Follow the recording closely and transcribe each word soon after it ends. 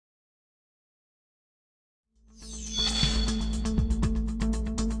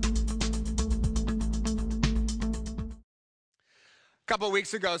couple of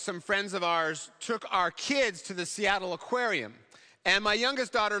weeks ago, some friends of ours took our kids to the Seattle Aquarium. And my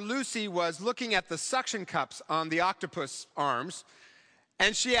youngest daughter, Lucy, was looking at the suction cups on the octopus arms.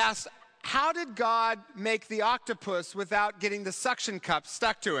 And she asked, how did God make the octopus without getting the suction cup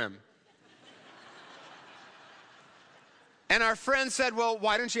stuck to him? And our friend said, well,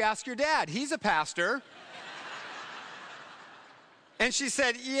 why don't you ask your dad? He's a pastor. And she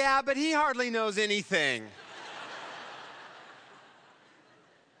said, yeah, but he hardly knows anything.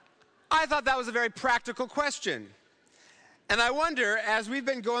 I thought that was a very practical question. And I wonder, as we've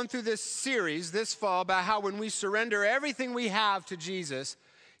been going through this series this fall about how when we surrender everything we have to Jesus,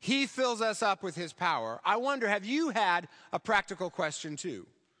 he fills us up with his power. I wonder, have you had a practical question too?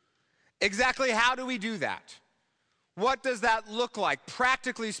 Exactly how do we do that? What does that look like,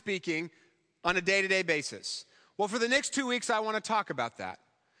 practically speaking, on a day-to-day basis? Well, for the next 2 weeks, I want to talk about that.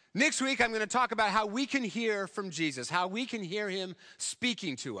 Next week, I'm going to talk about how we can hear from Jesus, how we can hear him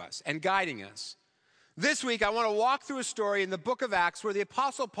speaking to us and guiding us. This week, I want to walk through a story in the book of Acts where the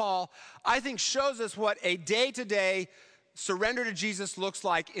Apostle Paul, I think, shows us what a day-to-day surrender to Jesus looks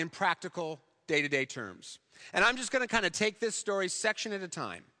like in practical day-to-day terms. And I'm just going to kind of take this story section at a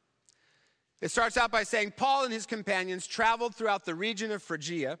time. It starts out by saying, Paul and his companions traveled throughout the region of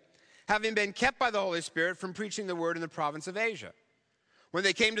Phrygia, having been kept by the Holy Spirit from preaching the word in the province of Asia. When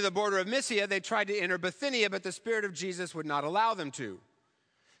they came to the border of Mysia, they tried to enter Bithynia, but the Spirit of Jesus would not allow them to.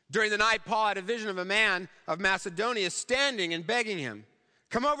 During the night, Paul had a vision of a man of Macedonia standing and begging him,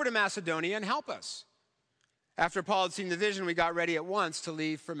 come over to Macedonia and help us. After Paul had seen the vision, we got ready at once to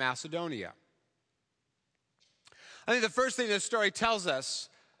leave for Macedonia. I think the first thing this story tells us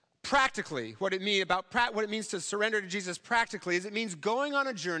practically, what it means to surrender to Jesus practically is it means going on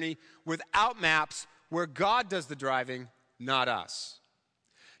a journey without maps where God does the driving, not us.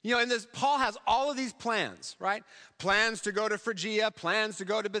 You know, in this, Paul has all of these plans, right? Plans to go to Phrygia, plans to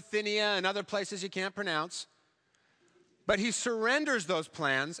go to Bithynia and other places you can't pronounce. But he surrenders those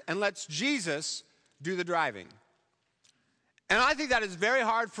plans and lets Jesus do the driving. And I think that is very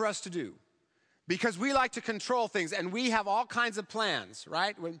hard for us to do because we like to control things and we have all kinds of plans,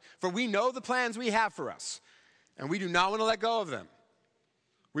 right? For we know the plans we have for us and we do not want to let go of them.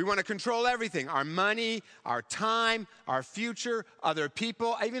 We want to control everything, our money, our time, our future, other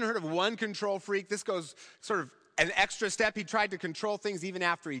people. I even heard of one control freak. This goes sort of an extra step. He tried to control things even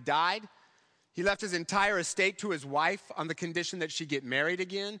after he died. He left his entire estate to his wife on the condition that she get married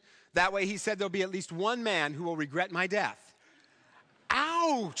again. That way, he said, there'll be at least one man who will regret my death.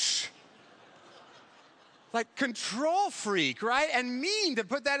 Ouch! Like control freak, right? And mean to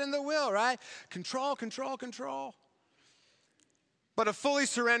put that in the will, right? Control, control, control. But a fully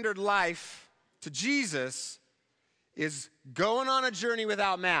surrendered life to Jesus is going on a journey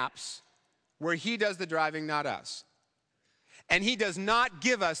without maps where he does the driving, not us. And he does not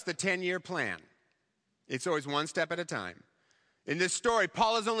give us the 10-year plan. It's always one step at a time. In this story,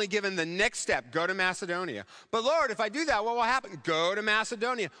 Paul is only given the next step, go to Macedonia. But Lord, if I do that, what will happen? Go to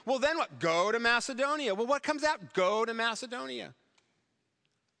Macedonia. Well, then what? Go to Macedonia. Well, what comes out? Go to Macedonia.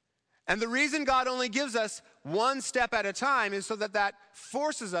 And the reason God only gives us one step at a time is so that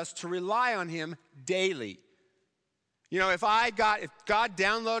forces us to rely on him daily. You know, if God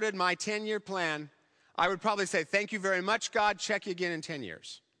downloaded my 10-year plan, I would probably say, thank you very much, God, check you again in 10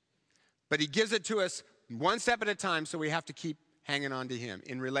 years. But he gives it to us one step at a time, so we have to keep hanging on to him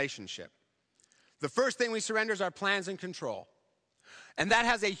in relationship. The first thing we surrender is our plans and control. And that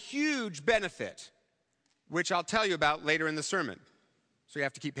has a huge benefit, which I'll tell you about later in the sermon. So you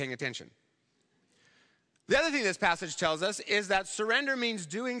have to keep paying attention. The other thing this passage tells us is that surrender means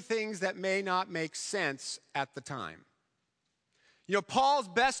doing things that may not make sense at the time. You know, Paul's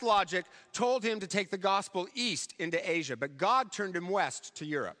best logic told him to take the gospel east into Asia, but God turned him west to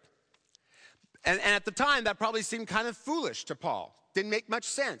Europe. And at the time, that probably seemed kind of foolish to Paul. Didn't make much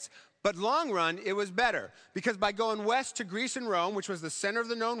sense. But long run, it was better. Because by going west to Greece and Rome, which was the center of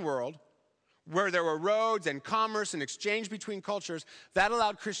the known world, where there were roads and commerce and exchange between cultures, that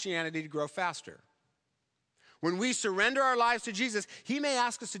allowed Christianity to grow faster. When we surrender our lives to Jesus, he may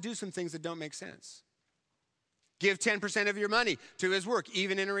ask us to do some things that don't make sense. Give 10% of your money to his work,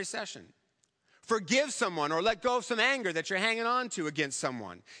 even in a recession. Forgive someone or let go of some anger that you're hanging on to against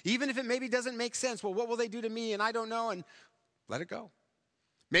someone, even if it maybe doesn't make sense. Well, what will they do to me? And I don't know, and let it go.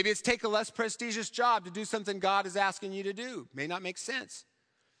 Maybe it's take a less prestigious job to do something God is asking you to do. May not make sense.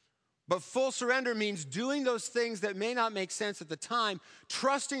 But full surrender means doing those things that may not make sense at the time,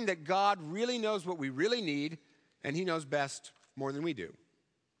 trusting that God really knows what we really need, and he knows best more than we do.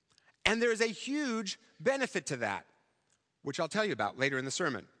 And there is a huge benefit to that, which I'll tell you about later in the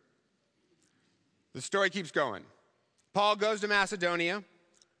sermon. The story keeps going. Paul goes to Macedonia,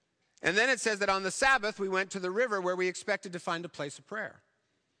 and then it says that on the Sabbath we went to the river where we expected to find a place of prayer.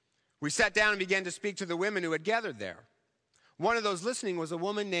 We sat down and began to speak to the women who had gathered there. One of those listening was a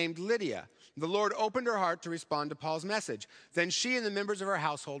woman named Lydia. The Lord opened her heart to respond to Paul's message. Then she and the members of her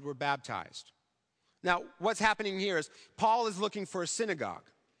household were baptized. Now, what's happening here is Paul is looking for a synagogue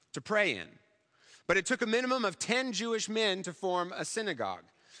to pray in. But it took a minimum of 10 Jewish men to form a synagogue.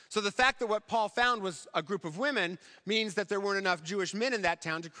 So the fact that what Paul found was a group of women means that there weren't enough Jewish men in that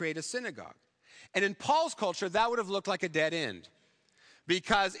town to create a synagogue. And in Paul's culture, that would have looked like a dead end.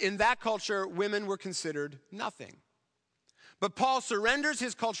 Because in that culture, women were considered nothing. But Paul surrenders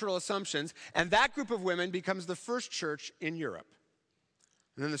his cultural assumptions, and that group of women becomes the first church in Europe.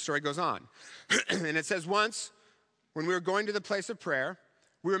 And then the story goes on. And it says, once, when we were going to the place of prayer,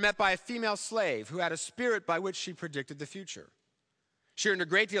 we were met by a female slave who had a spirit by which she predicted the future. She earned a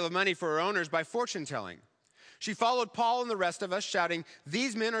great deal of money for her owners by fortune telling. She followed Paul and the rest of us, shouting,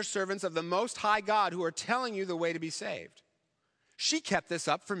 "These men are servants of the Most High God who are telling you the way to be saved." She kept this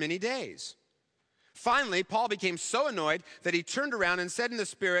up for many days. Finally, Paul became so annoyed that he turned around and said in the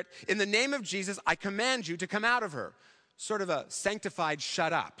Spirit, "In the name of Jesus, I command you to come out of her." Sort of a sanctified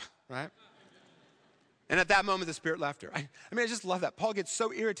shut up, right? And at that moment, the Spirit left her. I just love that. Paul gets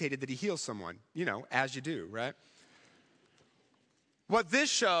so irritated that he heals someone, as you do, right? What this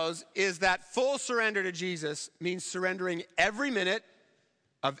shows is that full surrender to Jesus means surrendering every minute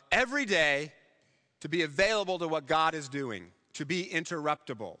of every day to be available to what God is doing, to be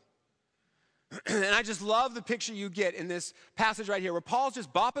interruptible. And I just love the picture you get in this passage right here where Paul's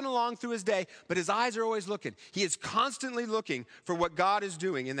just bopping along through his day, but his eyes are always looking. He is constantly looking for what God is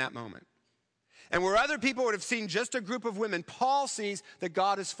doing in that moment. And where other people would have seen just a group of women, Paul sees that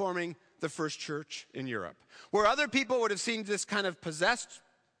God is forming the first church in Europe. Where other people would have seen this kind of possessed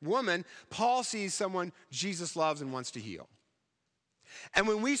woman, Paul sees someone Jesus loves and wants to heal. And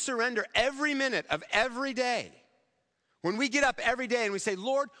when we surrender every minute of every day, when we get up every day and we say,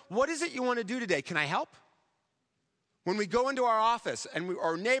 "Lord, what is it you want to do today? Can I help?" When we go into our office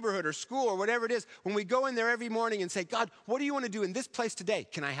or neighborhood or school or whatever it is, when we go in there every morning and say, "God, what do you want to do in this place today?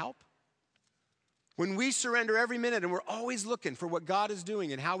 Can I help?" When we surrender every minute and we're always looking for what God is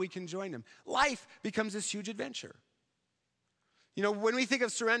doing and how we can join him, life becomes this huge adventure. When we think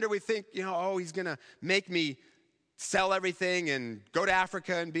of surrender, we think, he's going to make me sell everything and go to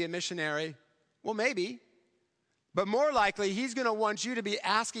Africa and be a missionary. Well, maybe. But more likely, he's going to want you to be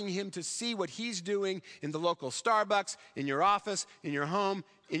asking him to see what he's doing in the local Starbucks, in your office, in your home,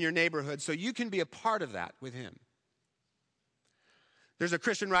 in your neighborhood, so you can be a part of that with him. There's a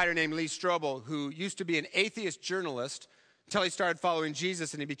Christian writer named Lee Strobel who used to be an atheist journalist until he started following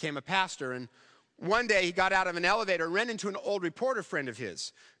Jesus and he became a pastor. And one day he got out of an elevator and ran into an old reporter friend of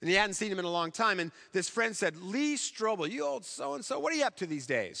his. And he hadn't seen him in a long time. And this friend said, "Lee Strobel, you old so-and-so, what are you up to these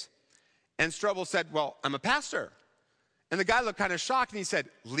days?" And Strobel said, "Well, I'm a pastor." And the guy looked kind of shocked and he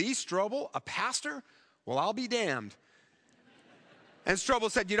said, "Lee Strobel, a pastor? Well, I'll be damned." And Strobel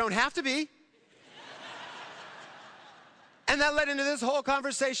said, "You don't have to be." And that led into this whole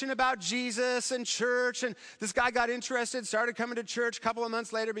conversation about Jesus and church. And this guy got interested, started coming to church. A couple of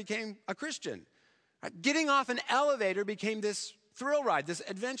months later, became a Christian. Getting off an elevator became this thrill ride, this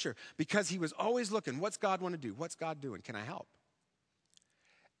adventure, because he was always looking, what's God want to do? What's God doing? Can I help?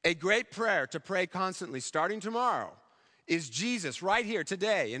 A great prayer to pray constantly, starting tomorrow, is Jesus right here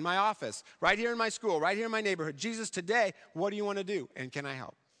today in my office, right here in my school, right here in my neighborhood. Jesus, today, what do you want to do? And can I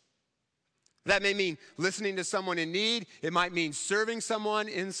help? That may mean listening to someone in need. It might mean serving someone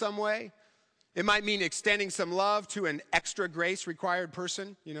in some way. It might mean extending some love to an extra grace required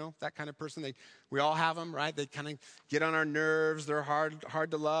person, that kind of person. We all have them, right? They kind of get on our nerves. They're hard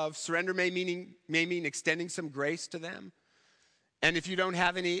to love. Surrender may mean extending some grace to them. And if you don't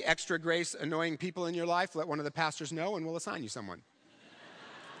have any extra grace annoying people in your life, let one of the pastors know and we'll assign you someone.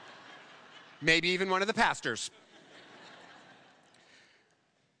 Maybe even one of the pastors.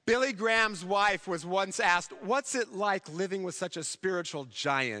 Billy Graham's wife was once asked, "What's it like living with such a spiritual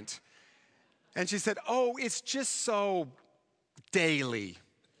giant?" And she said, "Oh, it's just so daily."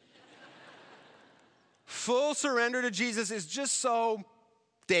 Full surrender to Jesus is just so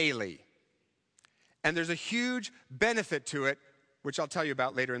daily. And there's a huge benefit to it, which I'll tell you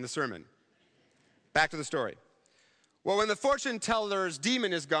about later in the sermon. Back to the story. Well, when the fortune teller's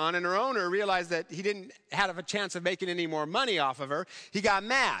demon is gone and her owner realized that he didn't have a chance of making any more money off of her, he got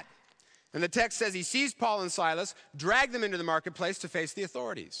mad. And the text says he seized Paul and Silas, dragged them into the marketplace to face the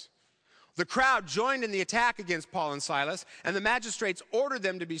authorities. The crowd joined in the attack against Paul and Silas, and the magistrates ordered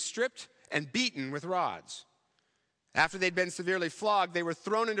them to be stripped and beaten with rods. After they'd been severely flogged, they were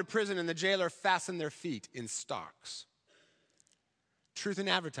thrown into prison, and the jailer fastened their feet in stocks. truth in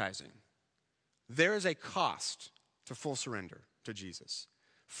advertising. There is a cost to full surrender to Jesus.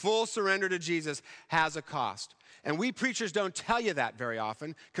 Full surrender to Jesus has a cost. And we preachers don't tell you that very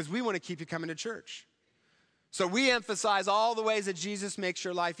often because we want to keep you coming to church. So we emphasize all the ways that Jesus makes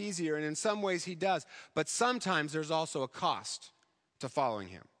your life easier, and in some ways he does. But sometimes there's also a cost to following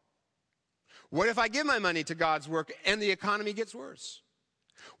him. What if I give my money to God's work and the economy gets worse?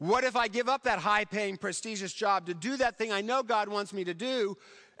 What if I give up that high-paying, prestigious job to do that thing I know God wants me to do,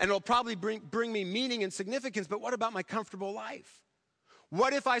 and it'll probably bring me meaning and significance, but what about my comfortable life?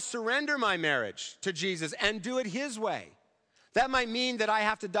 What if I surrender my marriage to Jesus and do it his way? That might mean that I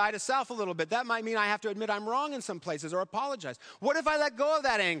have to die to self a little bit. That might mean I have to admit I'm wrong in some places or apologize. What if I let go of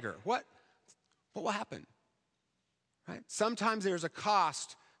that anger? What will happen? Right? Sometimes there's a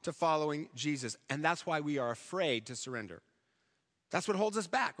cost to following Jesus, and that's why we are afraid to surrender. That's what holds us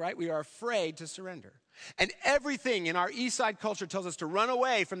back, right? We are afraid to surrender. And everything in our Eastside culture tells us to run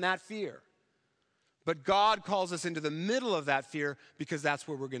away from that fear. But God calls us into the middle of that fear because that's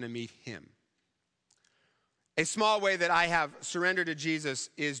where we're going to meet him. A small way that I have surrendered to Jesus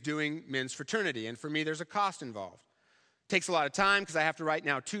is doing men's fraternity. And for me, there's a cost involved. It takes a lot of time because I have to write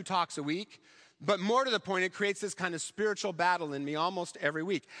now 2 talks a week. But more to the point, it creates this kind of spiritual battle in me almost every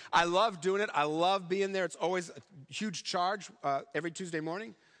week. I love doing it. I love being there. It's always a huge charge every Tuesday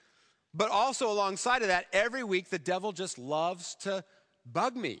morning. But also alongside of that, every week the devil just loves to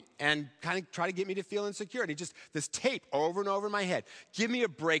bug me and kind of try to get me to feel insecure. And he just, this tape over and over in my head. Give me a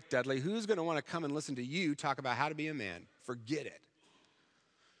break, Dudley. Who's going to want to come and listen to you talk about how to be a man? Forget it.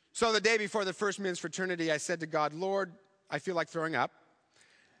 So the day before the first men's fraternity, I said to God, Lord, I feel like throwing up.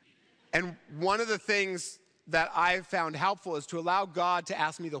 And one of the things that I've found helpful is to allow God to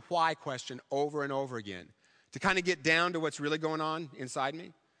ask me the why question over and over again, to kind of get down to what's really going on inside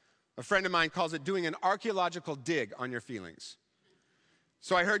me. A friend of mine calls it doing an archaeological dig on your feelings.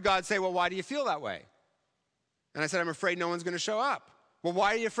 So I heard God say, well, why do you feel that way? And I said, I'm afraid no one's going to show up. Well,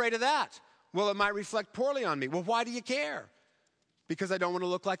 why are you afraid of that? Well, it might reflect poorly on me. Well, why do you care? Because I don't want to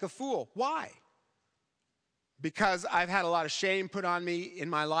look like a fool. Why? Because I've had a lot of shame put on me in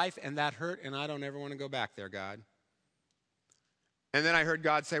my life, and that hurt, and I don't ever want to go back there, God. And then I heard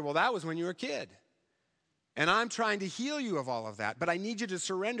God say, well, that was when you were a kid. And I'm trying to heal you of all of that, but I need you to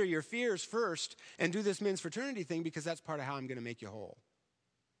surrender your fears first and do this men's fraternity thing because that's part of how I'm going to make you whole.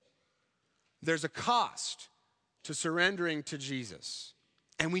 There's a cost to surrendering to Jesus,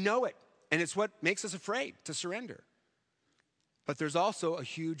 and we know it, and it's what makes us afraid to surrender. But there's also a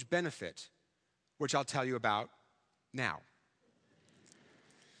huge benefit, which I'll tell you about now.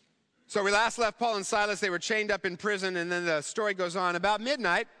 So we last left Paul and Silas. They were chained up in prison, and then the story goes on. About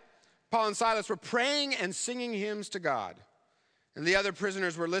midnight, Paul and Silas were praying and singing hymns to God, and the other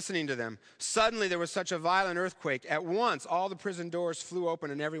prisoners were listening to them. Suddenly there was such a violent earthquake. At once all the prison doors flew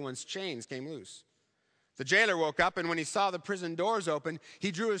open and everyone's chains came loose. The jailer woke up, and when he saw the prison doors open,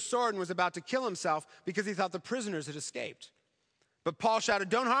 he drew his sword and was about to kill himself because he thought the prisoners had escaped. But Paul shouted,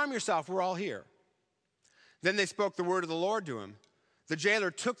 "Don't harm yourself, we're all here." Then they spoke the word of the Lord to him. The jailer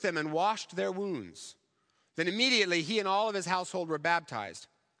took them and washed their wounds. Then immediately he and all of his household were baptized.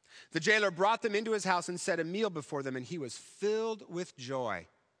 The jailer brought them into his house and set a meal before them, and he was filled with joy.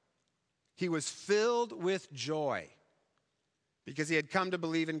 He was filled with joy because he had come to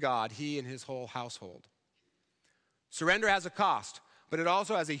believe in God, he and his whole household. Surrender has a cost, but it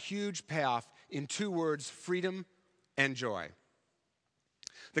also has a huge payoff in 2 words, freedom and joy.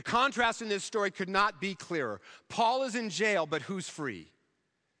 The contrast in this story could not be clearer. Paul is in jail, but who's free?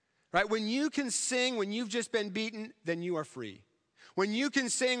 Right? When you can sing when you've just been beaten, then you are free. When you can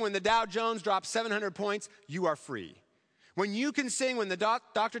sing when the Dow Jones drops 700 points, you are free. When you can sing when the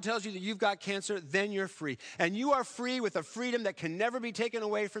doctor tells you that you've got cancer, then you're free. And you are free with a freedom that can never be taken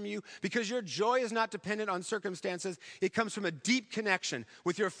away from you because your joy is not dependent on circumstances. It comes from a deep connection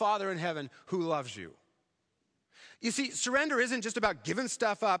with your Father in heaven who loves you. You see, surrender isn't just about giving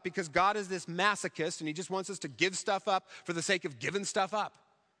stuff up because God is this masochist and he just wants us to give stuff up for the sake of giving stuff up.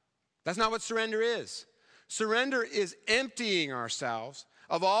 That's not what surrender is. Surrender is emptying ourselves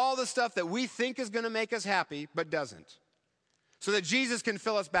of all the stuff that we think is going to make us happy but doesn't, so that Jesus can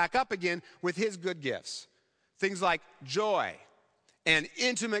fill us back up again with his good gifts. Things like joy and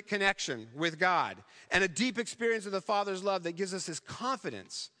intimate connection with God and a deep experience of the Father's love that gives us this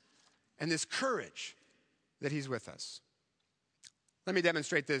confidence and this courage that he's with us. Let me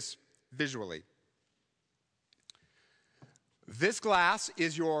demonstrate this visually. This glass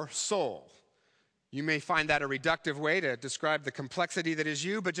is your soul. You may find that a reductive way to describe the complexity that is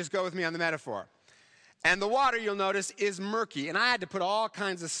you, but just go with me on the metaphor. And the water, you'll notice, is murky. And I had to put all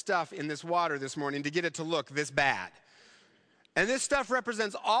kinds of stuff in this water this morning to get it to look this bad. And this stuff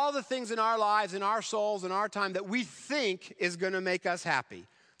represents all the things in our lives, in our souls, in our time that we think is going to make us happy.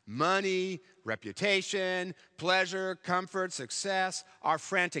 Money, reputation, pleasure, comfort, success, our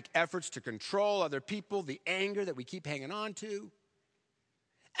frantic efforts to control other people, the anger that we keep hanging on to.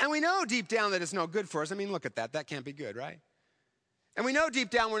 And we know deep down that it's no good for us. I mean, look at that. That can't be good, right? And we know deep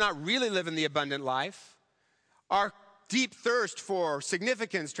down we're not really living the abundant life. Our deep thirst for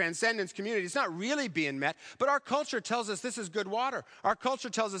significance, transcendence, community, it's not really being met. But our culture tells us this is good water. Our culture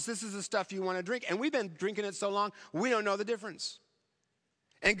tells us this is the stuff you want to drink. And we've been drinking it so long, we don't know the difference.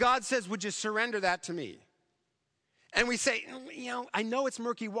 And God says, would you surrender that to me? And we say, I know it's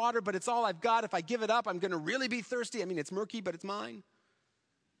murky water, but it's all I've got. If I give it up, I'm going to really be thirsty. I mean, it's murky, but it's mine.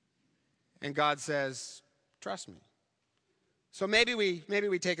 And God says, trust me. So maybe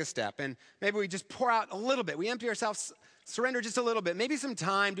we take a step, and maybe we just pour out a little bit. We empty ourselves, surrender just a little bit. Maybe some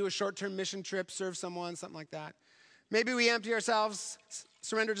time, do a short-term mission trip, serve someone, something like that. Maybe we empty ourselves,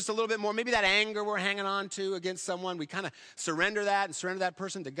 surrender just a little bit more. Maybe that anger we're hanging on to against someone, we kind of surrender that and surrender that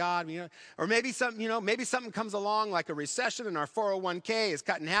person to God. Or maybe something comes along like a recession and our 401k is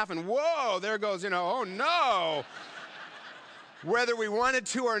cut in half, and whoa, there goes, oh no. Whether we wanted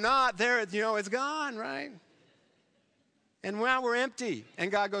to or not, there, it's gone, right? And now we're empty. And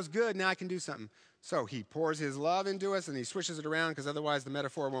God goes, good, now I can do something. So he pours his love into us and he swishes it around because otherwise the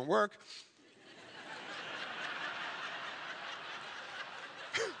metaphor won't work.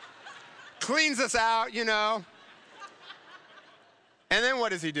 Cleans us out, And then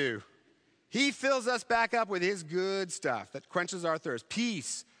what does he do? He fills us back up with his good stuff that quenches our thirst.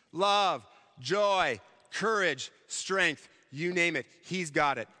 Peace, love, joy, courage, strength, you name it. He's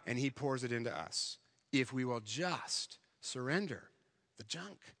got it, and he pours it into us. If we will just surrender the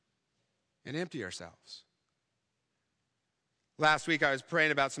junk and empty ourselves. Last week I was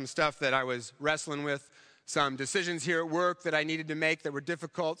praying about some stuff that I was wrestling with, some decisions here at work that I needed to make that were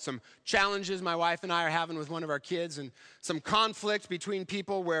difficult, some challenges my wife and I are having with one of our kids, and some conflict between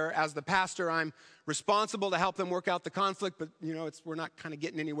people where, as the pastor, I'm responsible to help them work out the conflict, but, we're not kind of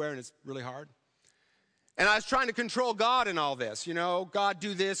getting anywhere, and it's really hard. And I was trying to control God in all this, God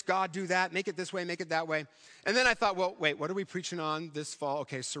do this, God do that, make it this way, make it that way. And then I thought, well, wait, what are we preaching on this fall?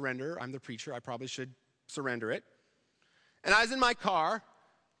 Okay, surrender. I'm the preacher. I probably should surrender it. And I was in my car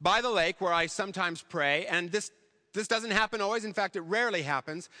by the lake where I sometimes pray, and this doesn't happen always. In fact, it rarely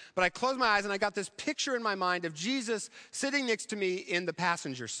happens. But I closed my eyes, and I got this picture in my mind of Jesus sitting next to me in the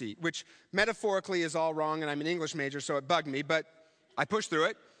passenger seat, which metaphorically is all wrong, and I'm an English major, so it bugged me, but I pushed through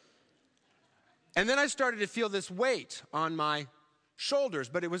it. And then I started to feel this weight on my shoulders,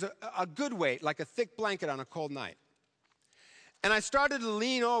 but it was a good weight, like a thick blanket on a cold night. And I started to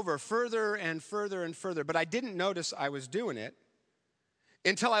lean over further and further and further, but I didn't notice I was doing it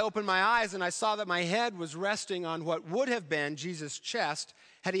until I opened my eyes and I saw that my head was resting on what would have been Jesus' chest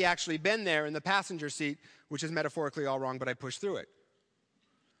had he actually been there in the passenger seat, which is metaphorically all wrong, but I pushed through it.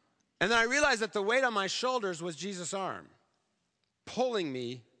 And then I realized that the weight on my shoulders was Jesus' arm, pulling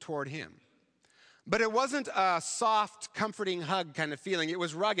me toward him. But it wasn't a soft, comforting hug kind of feeling. It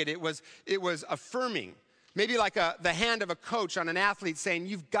was rugged. It was affirming. Maybe like the hand of a coach on an athlete saying,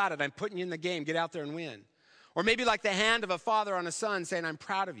 you've got it. I'm putting you in the game. Get out there and win. Or maybe like the hand of a father on a son saying, I'm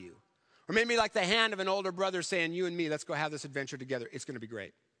proud of you. Or maybe like the hand of an older brother saying, you and me, let's go have this adventure together. It's going to be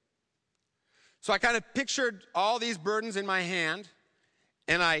great. So I kind of pictured all these burdens in my hand,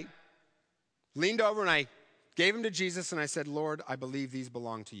 and I leaned over and I gave them to Jesus, and I said, Lord, I believe these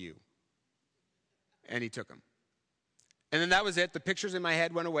belong to you. And he took them. And then that was it. The pictures in my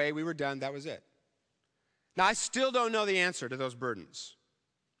head went away. We were done. That was it. Now, I still don't know the answer to those burdens.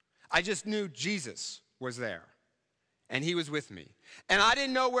 I just knew Jesus was there. And he was with me. And I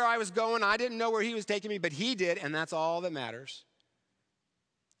didn't know where I was going. I didn't know where he was taking me, but he did, and that's all that matters.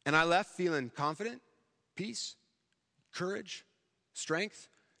 And I left feeling confident, peace, courage, strength,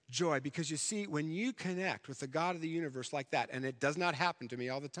 joy, because you see, when you connect with the God of the universe like that, and it does not happen to me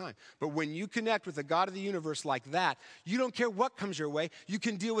all the time, but when you connect with the God of the universe like that, you don't care what comes your way. You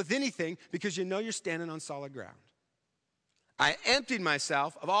can deal with anything because you know you're standing on solid ground. I emptied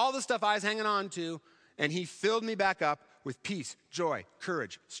myself of all the stuff I was hanging on to, and he filled me back up with peace, joy,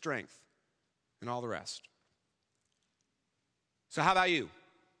 courage, strength, and all the rest. So how about you?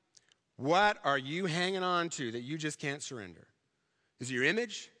 What are you hanging on to that you just can't surrender? Is it your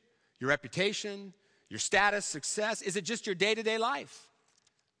image? Your reputation, your status, success? Is it just your day-to-day life?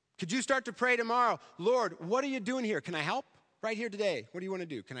 Could you start to pray tomorrow, Lord, what are you doing here? Can I help? Right here today. What do you want to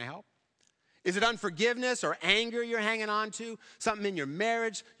do? Can I help? Is it unforgiveness or anger you're hanging on to? Something in your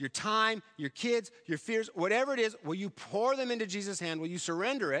marriage, your time, your kids, your fears, whatever it is, will you pour them into Jesus' hand? Will you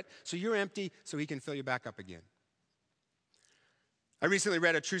surrender it so you're empty so he can fill you back up again? I recently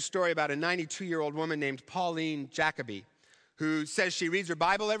read a true story about a 92-year-old woman named Pauline Jacoby, who says she reads her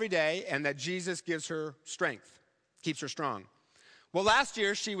Bible every day and that Jesus gives her strength, keeps her strong. Well, last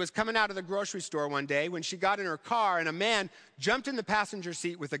year, she was coming out of the grocery store one day when she got in her car, and a man jumped in the passenger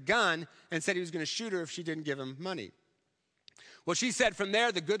seat with a gun and said he was going to shoot her if she didn't give him money. Well, she said from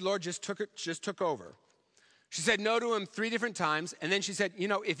there, the good Lord just took over. She said no to him 3 different times, and then she said,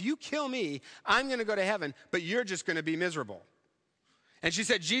 if you kill me, I'm going to go to heaven, but you're just going to be miserable. And she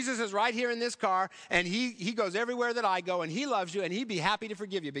said, Jesus is right here in this car, and he goes everywhere that I go, and he loves you, and he'd be happy to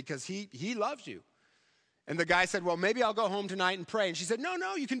forgive you because he loves you. And the guy said, well, maybe I'll go home tonight and pray. And she said,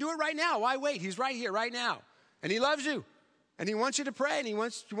 no, you can do it right now. Why wait? He's right here, right now. And he loves you, and he wants you to pray, and he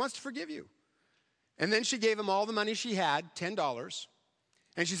wants to forgive you. And then she gave him all the money she had, $10.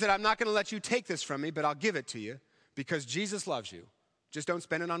 And she said, I'm not going to let you take this from me, but I'll give it to you because Jesus loves you. Just don't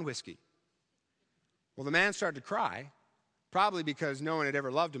spend it on whiskey. Well, the man started to cry, probably because no one had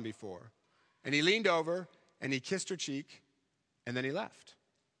ever loved him before. And he leaned over, and he kissed her cheek, and then he left.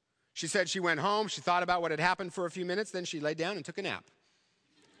 She said she went home, she thought about what had happened for a few minutes, then she laid down and took a nap.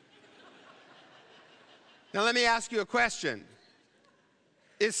 Now, let me ask you a question.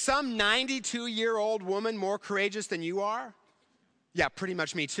 Is some 92-year-old woman more courageous than you are? Yeah, pretty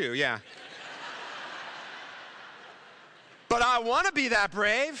much me too, yeah. But I want to be that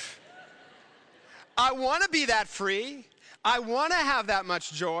brave. I want to be that free. I want to have that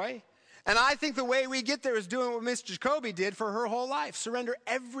much joy. And I think the way we get there is doing what Miss Jacoby did for her whole life. Surrender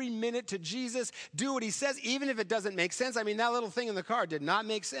every minute to Jesus. Do what he says, even if it doesn't make sense. I mean, that little thing in the car did not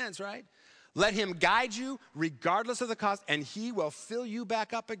make sense, right? Let him guide you regardless of the cost, and he will fill you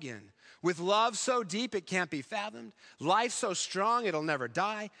back up again. With love so deep it can't be fathomed, life so strong it'll never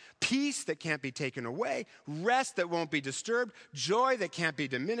die, peace that can't be taken away, rest that won't be disturbed, joy that can't be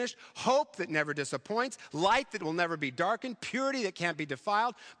diminished, hope that never disappoints, light that will never be darkened, purity that can't be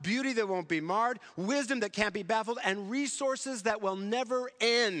defiled, beauty that won't be marred, wisdom that can't be baffled, and resources that will never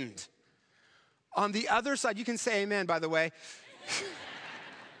end. On the other side, you can say amen, by the way.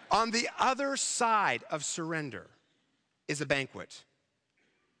 On the other side of surrender is a banquet.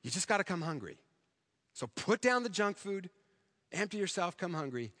 You just got to come hungry. So put down the junk food, empty yourself, come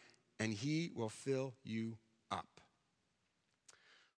hungry, and he will fill you